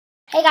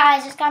Hey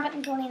guys, it's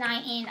Combat29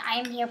 and I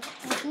am here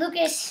with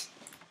Lucas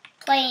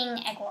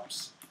playing Egg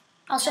Wars,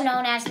 also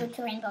known as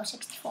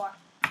Luketherainbow64.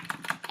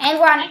 And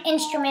we're on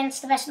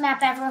Instruments, the best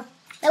map ever.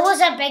 There was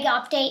a big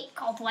update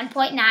called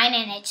 1.9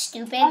 and it's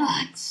stupid.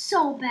 Oh, it's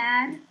so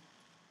bad.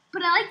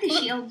 But I like the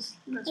shields.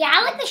 Yeah,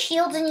 I like the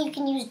shields and you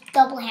can use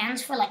double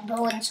hands for like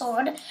bow and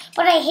sword.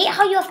 But I hate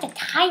how you have to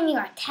time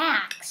your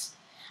attacks.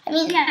 I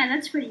mean, yeah,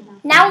 that's pretty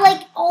bad. Now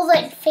like all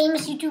the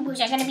famous YouTubers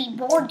are going to be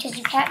bored because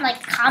you can't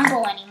like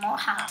combo anymore.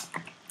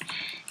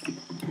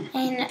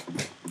 And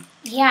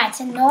yeah, it's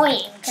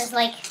annoying because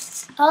like,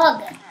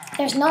 ugh,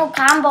 there's no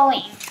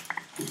comboing.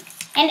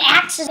 And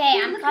axes,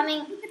 okay, I'm coming.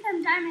 Look at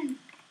them diamonds.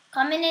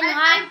 Coming in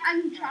hot.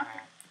 I'm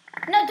dropping.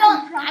 No,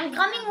 don't. I'm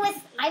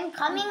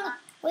coming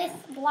with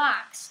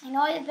blocks. I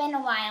know it's been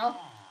a while,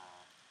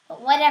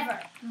 but whatever.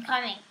 I'm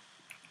coming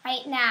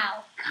right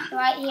now.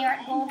 Right here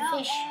at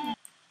Goldfish.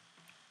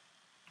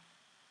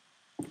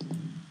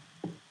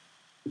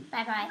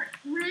 Bye bye.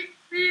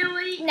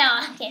 Really? No,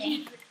 I'm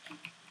kidding.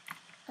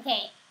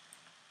 Okay,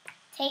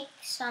 take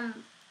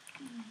some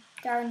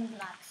darn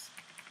blocks.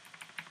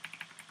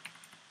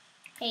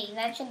 Okay,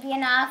 that should be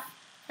enough.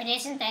 If it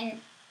isn't,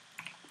 then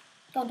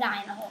go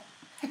die in the hole.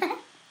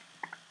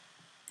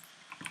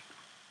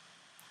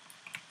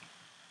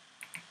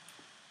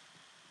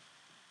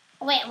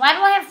 Wait, why do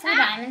I have 3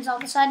 diamonds all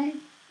of a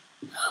sudden?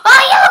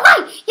 Oh, yellow guy!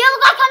 Yellow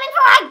guy coming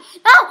for egg!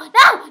 No,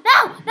 no, no,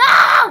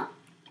 no!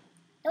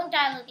 Don't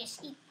die, Lucas.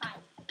 Eat pie.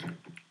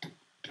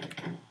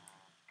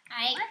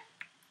 Alright.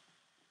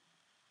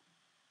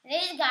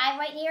 There's a guy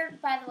right here,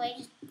 by the way.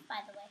 Just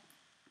by the way.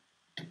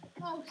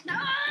 Oh, no!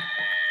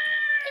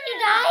 Did you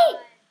die?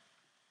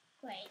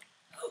 Great.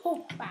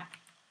 Oh, crap.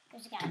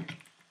 There's a guy.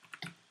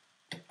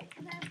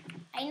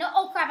 I know.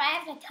 Oh, crap. I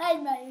have to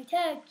time my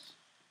attacks.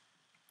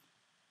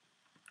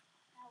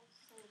 That was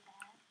so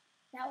bad.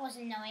 That was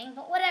annoying,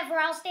 but whatever.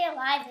 I'll stay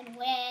alive and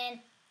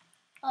win.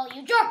 Oh,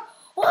 you jerk.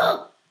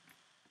 Oh!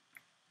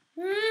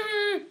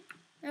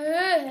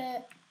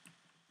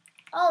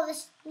 Oh,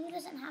 this blue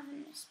doesn't have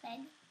a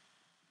sped.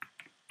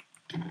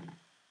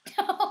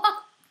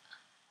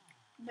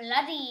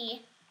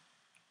 Bloody.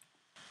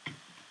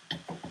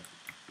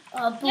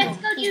 Oh, boom. Yes,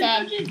 go He's Jude,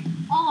 dead. go Jude.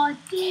 Oh,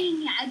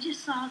 dang. I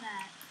just saw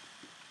that.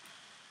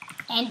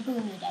 And boom,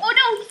 you're dead. Oh,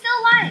 no, he's still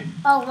alive.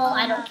 Oh, well,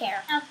 I don't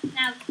care. Now it's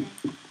dead.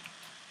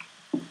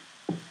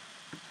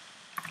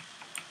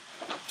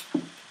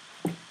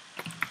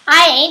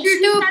 I ain't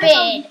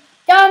stupid.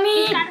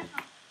 Dummy.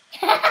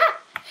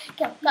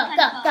 Go.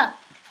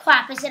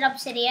 Crap, is it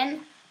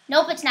obsidian?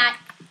 Nope, it's not.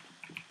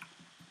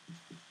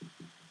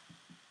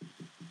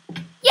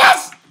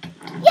 Yes!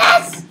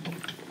 Yes!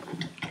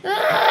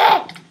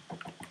 Ugh!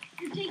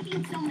 You're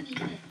taking so many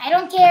hits. I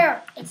don't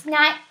care. It's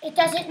not, it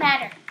doesn't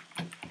matter.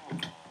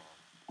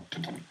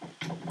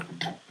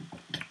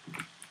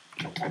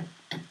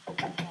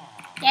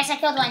 Yes, I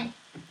killed one.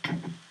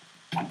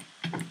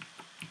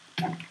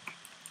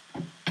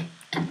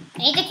 I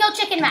need to kill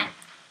Chicken Man.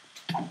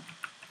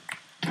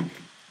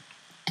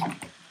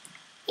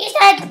 He's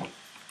dead.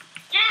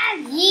 Yes!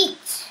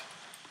 Yeet.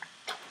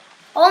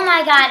 Oh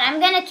my god,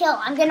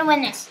 I'm gonna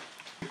win this.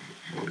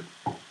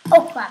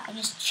 Oh crap, I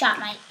just shot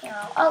my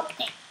arrow. Oh,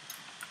 okay.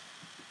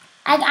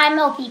 I'm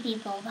OP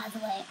people, by the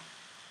way.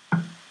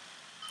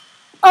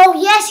 Oh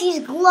yes, he's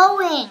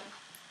glowing.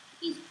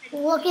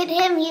 Look at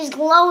him, he's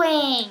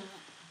glowing.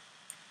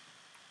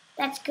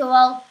 That's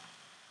cool.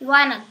 You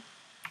wanna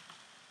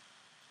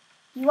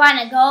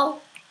go?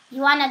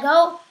 You wanna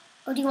go?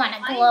 Or do you wanna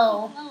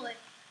glow?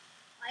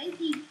 Why is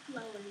he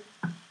glowing?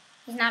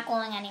 He's not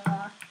glowing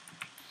anymore.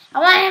 I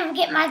want him to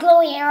get my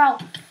glowy arrow.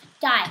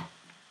 Die.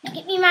 Now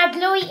get me my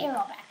glowy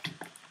arrow back.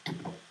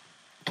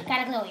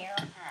 Got a glowy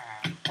arrow.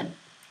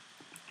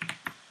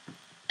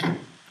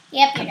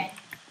 Yep, you're dead.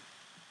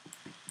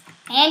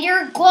 And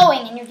you're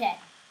glowing and you're dead.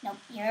 Nope,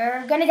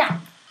 you're gonna die.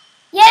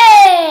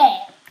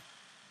 Yay!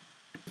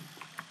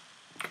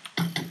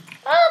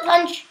 Oh,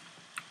 punch.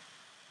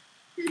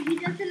 Dude, he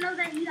doesn't know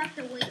that you have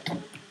to wait.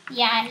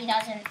 Yeah, he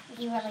doesn't.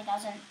 He really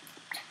doesn't.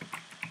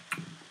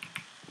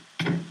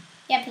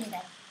 Yep, he's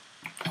dead.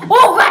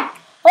 Oh crap!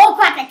 Oh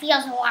crap, that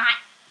deals a lot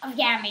of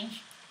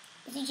damage.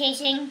 Is he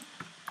chasing?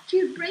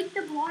 Dude, break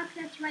the block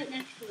that's right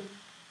next to him.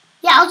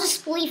 Yeah, I'll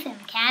just spleef him,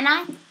 can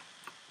I?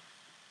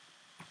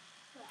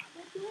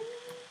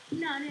 No,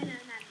 not even.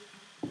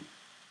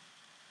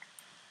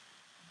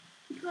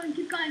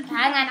 Keep going.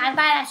 Hang on, I've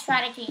got a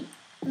strategy.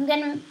 I'm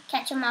gonna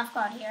catch him off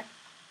guard here.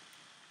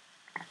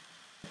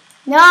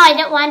 No, I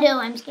don't want to.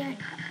 I'm scared.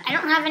 I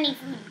don't have any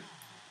food.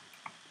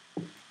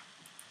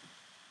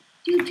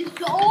 Dude, just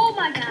go. Oh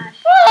my gosh.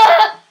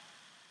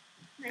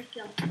 Nice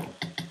kill.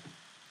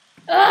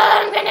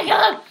 I'm gonna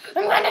kill him.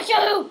 I'm gonna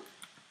kill you.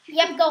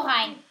 Yep, go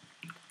hide.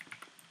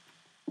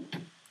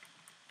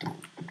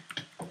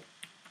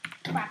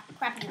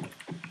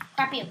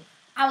 Crap you.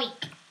 Owie,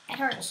 that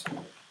hurts.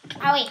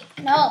 Owie,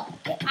 no,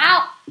 get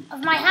out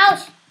of my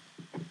house.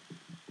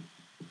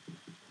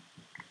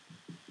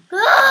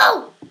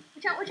 Go!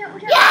 Watch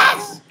out.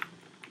 Yes!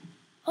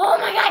 Oh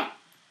my god!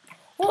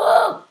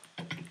 Whoa!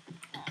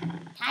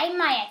 time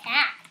my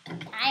attack.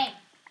 Time.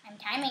 I'm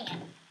timing it.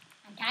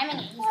 I'm timing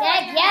it. He's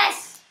dead.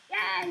 Yes.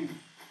 Yes.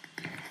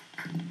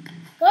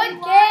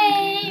 Good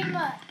game.